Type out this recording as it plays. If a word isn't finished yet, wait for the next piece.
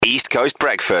East Coast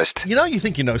Breakfast. You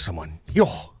think you know someone. You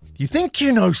think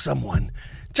you know someone.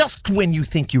 Just when you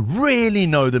think you really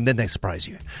know them, then they surprise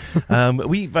you.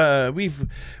 We've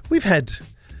had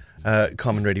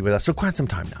Carmen ready with us for quite some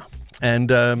time now. And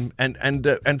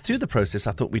through the process,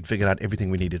 I thought we'd figured out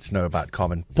everything we needed to know about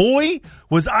Carmen. Boy,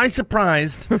 was I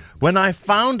surprised when I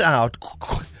found out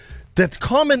that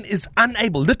Carmen is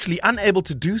literally unable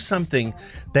to do something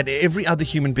that every other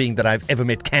human being that I've ever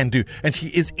met can do. And she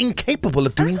is incapable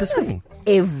of doing this thing.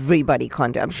 Everybody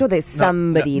can't do it. I'm sure there's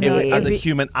somebody there. Every other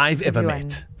human I've ever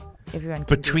met. Everyone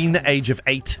Between the age of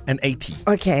 8 and 80.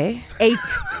 Okay. 8.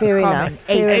 Fair enough.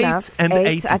 Fair enough. 8 and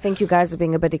 80. I think you guys are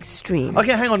being a bit extreme.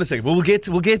 Okay, hang on a second. We'll get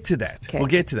to that. Okay. We'll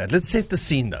get to that. Let's set the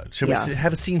scene, though. Shall we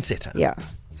have a scene setter? Yeah.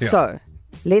 So,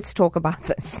 let's talk about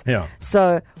this. Yeah.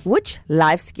 So, which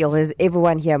life skill has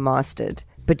everyone here mastered,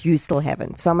 but you still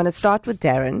haven't? So, I'm going to start with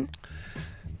Darren.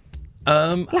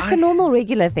 A normal,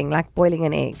 regular thing, like boiling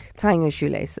an egg, tying your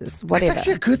shoelaces, whatever. It's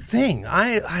actually a good thing.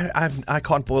 I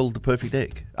can't boil the perfect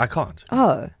egg. I can't.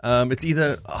 Oh. It's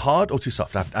either hard or too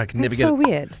soft. I can never That's get so it.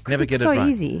 weird. Never get it's it so right.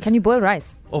 easy. Can you boil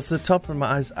rice? Off the top of my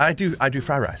eyes, I do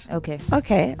fry rice. Okay.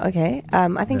 Okay.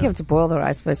 I think you have to boil the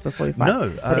rice first before you fry.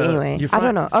 No, but anyway, you fry- I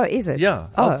don't know. Oh, is it? Yeah,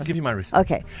 I'll give you my recipe.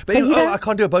 Okay. But I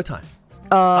can't do a bow tie.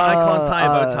 I can't tie a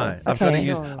bow tie. I've got to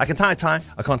use. I can tie a tie.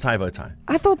 I can't tie a bow tie.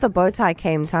 I thought the bow tie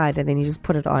came tied and then you just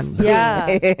put it on.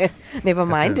 Yeah. Never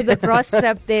mind. With the bra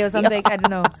strap there or something. I don't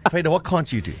know. Freda, what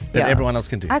can't you do that everyone else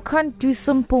can do? I can't do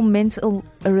simple mental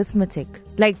arithmetic.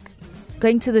 Like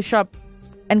going to the shop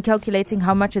and calculating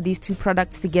how much of these two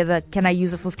products together can I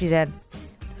use a 50 rand.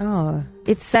 Oh.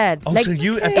 It's sad. Oh, so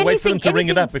you have to wait for them to ring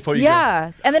it up before you go.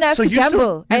 And then I have to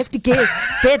gamble. I have to guess,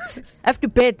 bet. I have to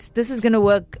bet this is going to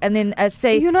work. And then I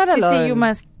say, you're not alone. you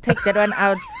must take that one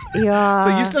out. Yeah.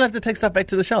 So you still have to take stuff back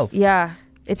to the shelf? Yeah.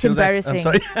 It's embarrassing. I'm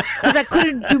sorry. Because I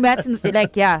couldn't do maths. And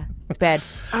it's bad.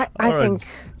 I think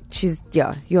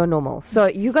you're normal. So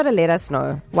you got to let us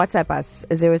know. WhatsApp us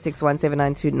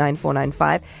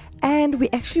 0617929495. And we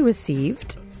actually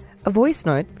received a voice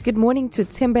note. Good morning to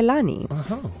Tembelani.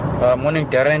 Morning,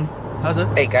 Darren. How's it?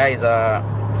 Hey, guys. I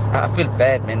feel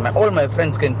bad, man. All my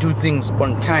friends can do things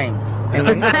on time. And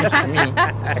when it comes to me,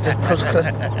 I just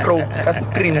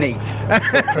procrastinate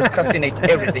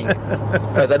everything.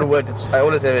 That word, I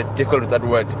always have a difficulty with that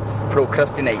word.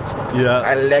 Procrastinate. Yeah.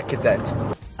 I lack that.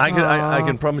 I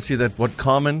can promise you that what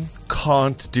Carmen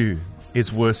can't do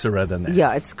is worse than that.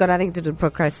 Yeah, it's got nothing to do with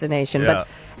procrastination. Yeah. But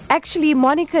actually,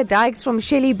 Monica Dykes from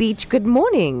Shelley Beach, good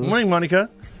morning. Morning, Monica.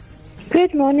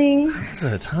 Good morning.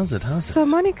 How's it? So,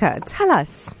 Monica, tell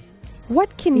us,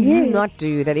 what can you not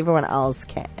do that everyone else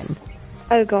can?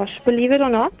 Oh gosh, believe it or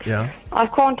not, I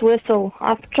can't whistle.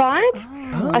 I've tried.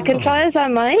 I can try as I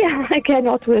may. I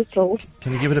cannot whistle.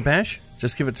 Can you give it a bash?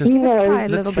 Just give it.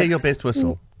 Let's hear your best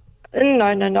whistle. No.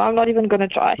 I'm not even going to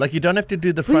try. Like, you don't have to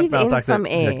do the front Breathe mouth in like some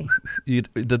that. air.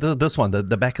 This one,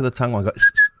 the back of the tongue one. Can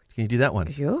you do that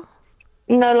one? You?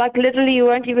 No, like literally, you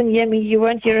won't even hear me. You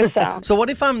won't hear a sound. So what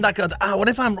if I'm like, what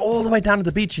if I'm all the way down to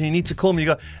the beach and you need to call me?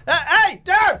 You go, hey,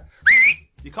 there!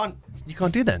 You can't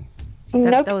do that.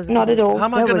 Nope, not at all. How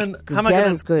am I going to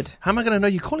to know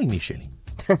you're calling me, Shelley?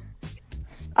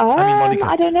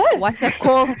 I don't know. WhatsApp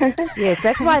call. Yes,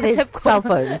 that's why there's cell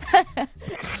phones.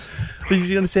 You're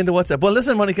going to send a WhatsApp. Well,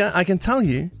 listen, Monica, I can tell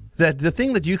you that the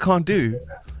thing that you can't do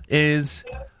is...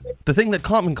 The thing that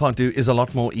Carmen can't do is a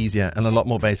lot more easier and a lot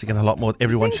more basic and a lot more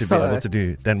everyone should be able to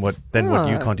do than what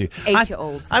you can't do.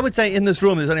 8-year-olds. I would say in this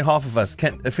room there's only half of us.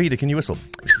 Frida, can you whistle?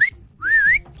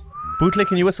 Bootleg,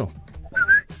 can you whistle?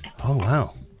 Oh,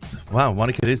 wow. Wow,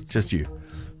 Monica, it is just you.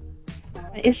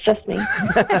 It's just me.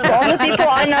 For all the people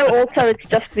I know also, it's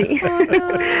just me.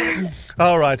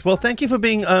 All right. Well, thank you for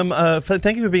being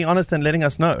honest and letting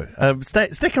us know.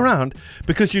 Stick around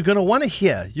because you're going to want to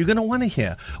hear. You're going to want to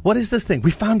hear what is this thing?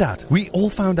 We all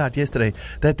found out yesterday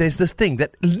that there's this thing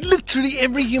that literally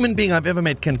every human being I've ever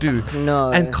met can do.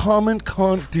 No. And Carmen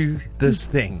can't do this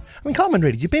thing. I mean, Carmen,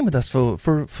 really, you've been with us for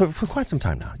quite some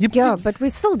time now. But we're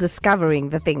still discovering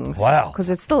the things. Wow. Because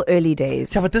it's still early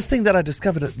days. Yeah, but this thing that I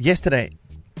discovered yesterday,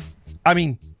 I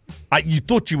mean, you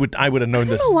thought I would have known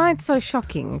this. I don't know why it's so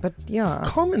shocking, but yeah.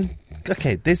 Carmen,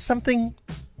 okay, there's something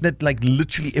that like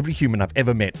literally every human I've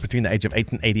ever met between the age of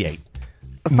 8 and 88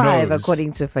 5,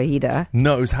 according to Fahida.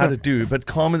 knows how to do. But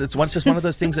Carmen, it's just one of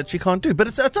those things that she can't do. But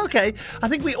it's okay. I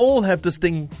think we all have this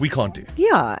thing we can't do.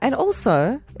 Yeah, and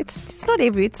also it's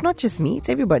not just me, it's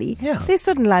everybody. Yeah. There's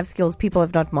certain life skills people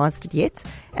have not mastered yet,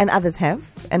 and others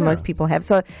have, and most people have.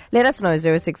 So let us know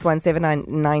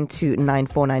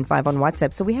 0617929495 on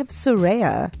WhatsApp. So we have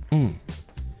Soraya.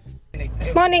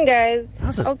 Morning, guys.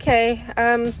 How's it? Okay,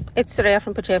 it's Surya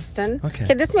from Potchefstroom.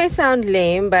 Okay. This may sound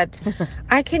lame, but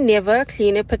I can never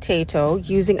clean a potato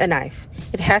using a knife.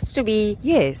 It has to be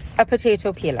Yes. a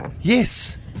potato peeler.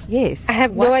 Yes. Yes. I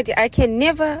have no idea. I can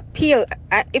never peel.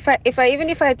 If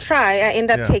I try, I end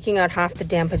up taking out half the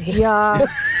damn potato. Yeah.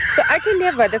 So I can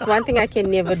never. That's one thing I can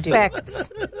never do. Facts.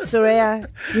 Surya,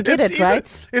 you get it,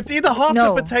 right? It's either half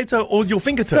No. the potato or your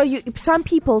fingertips.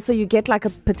 So you get like a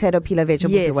potato peeler,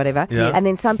 vegetable Yes. peel, whatever, Yeah. and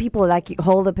then some people like you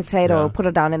hold the potato Yeah. or put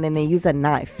it down, and then they use a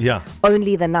knife. Yeah.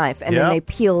 Only the knife, and Yeah. then they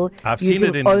peel I've seen using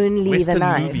it in only Western the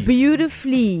knife. movies.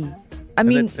 Beautifully. I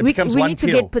mean, it we becomes one need to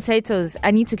peel. get potatoes.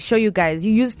 I need to show you guys.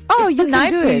 You use Oh, it's you the can knife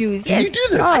do we it. use. Can Yes. you do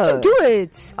this? I can do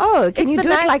it. Oh, can It's you the do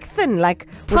knife- it like thin, like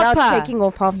without Proper. taking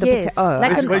off half the Yes. potato? Oh,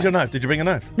 Like I- Where's your knife? Did you bring a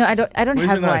knife? No, I don't Where's have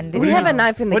your knife? one. What do we you have mean? a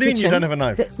knife in the What do you kitchen. mean you don't have a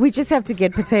knife? We just have to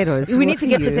get potatoes. We We'll need to see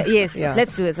get you. potatoes. Yes, Yeah.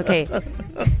 let's do it. Okay.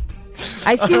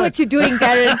 I see what you're doing,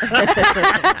 Darren.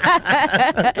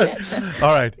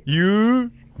 All right,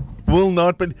 you will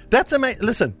not. But that's amazing.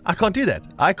 Listen, I can't do that.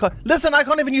 I can't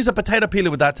even use a potato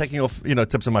peeler without taking off,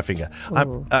 tips of my finger.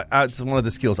 It's one of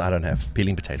the skills I don't have,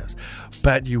 peeling potatoes.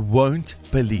 But you won't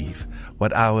believe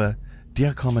what our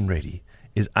dear Carmen Reddy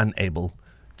is unable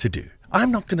to do.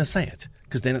 I'm not going to say it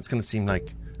because then it's going to seem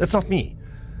like that's not me.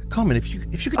 Carmen, if you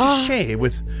could just share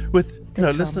with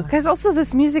listeners. Guys, also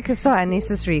this music is so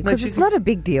unnecessary because No, it's not a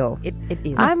big deal. It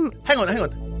is. I'm Hang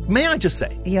on. May I just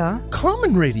say, yeah.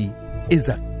 Carmen Reddy is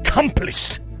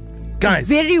accomplished, guys.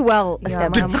 Very well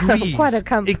established. Degrees, Quite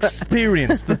a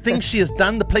experience, the things she has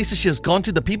done, the places she has gone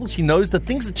to, the people she knows, the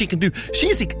things that she can do.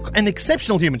 She's an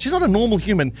exceptional human. She's not a normal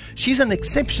human. She's an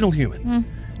exceptional human.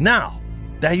 Now,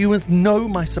 there you must know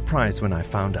my surprise when I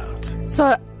found out.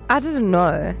 So I didn't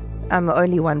know I'm the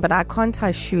only one, but I can't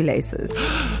tie shoelaces.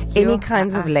 Any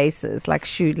kinds of laces, like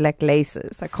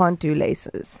laces. I can't do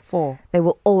laces. They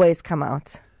will always come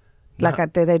out.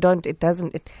 They don't. It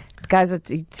doesn't. Guys,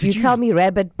 you tell me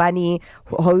rabbit, bunny,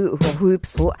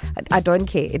 hoops. I don't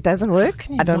care. It doesn't work.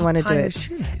 I don't want to do it.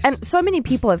 And so many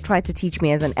people have tried to teach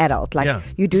me as an adult.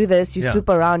 You do this, you swoop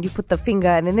around, you put the finger,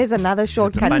 and then there's another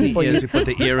shortcut. People use. You put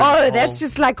the ear in Oh, the that's hole.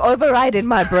 just like override in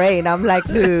my brain. I'm like,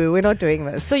 no, we're not doing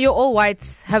this. So your all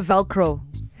whites have Velcro.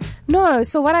 No,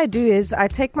 so what I do is I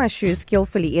take my shoes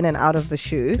skillfully in and out of the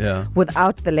shoe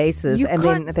without the laces, You and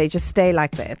then can't they just stay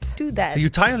like that. Do that. So you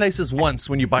tie your laces once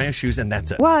when you buy your shoes, and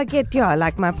that's it. Well, I get,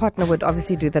 like my partner would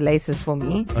obviously do the laces for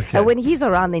me. Okay. And when he's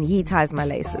around, then he ties my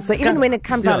laces. So even when it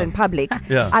comes out in public,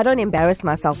 I don't embarrass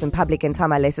myself in public and tie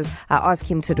my laces. I ask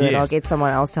him to do it. I'll get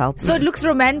someone else to help me. So it looks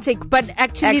romantic, but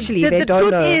actually they the don't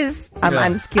truth know. is I'm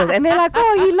unskilled. And they're like,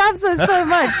 oh, he loves us so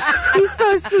much. He's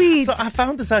so sweet. So I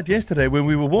found this out yesterday when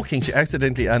we were walking.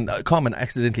 Carmen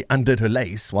accidentally undid her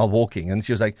lace while walking, and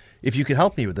she was like, "If you could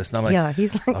help me with this," and I'm like,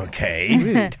 he's like, "Okay."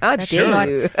 rude. How dare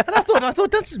you? And I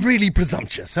thought that's really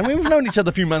presumptuous. I mean, we've known each other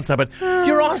a few months now, but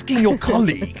you're asking your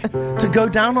colleague to go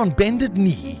down on bended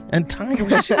knee and tie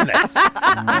your shoelace.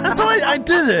 And so I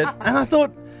did it, and I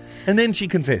thought. And then she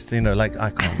confessed, I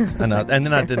can't. And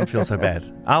then I didn't feel so bad.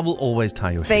 I will always tie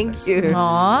your shoelace. Thank you.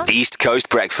 Aww. East Coast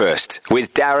Breakfast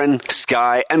with Darren,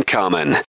 Sky, and Carmen.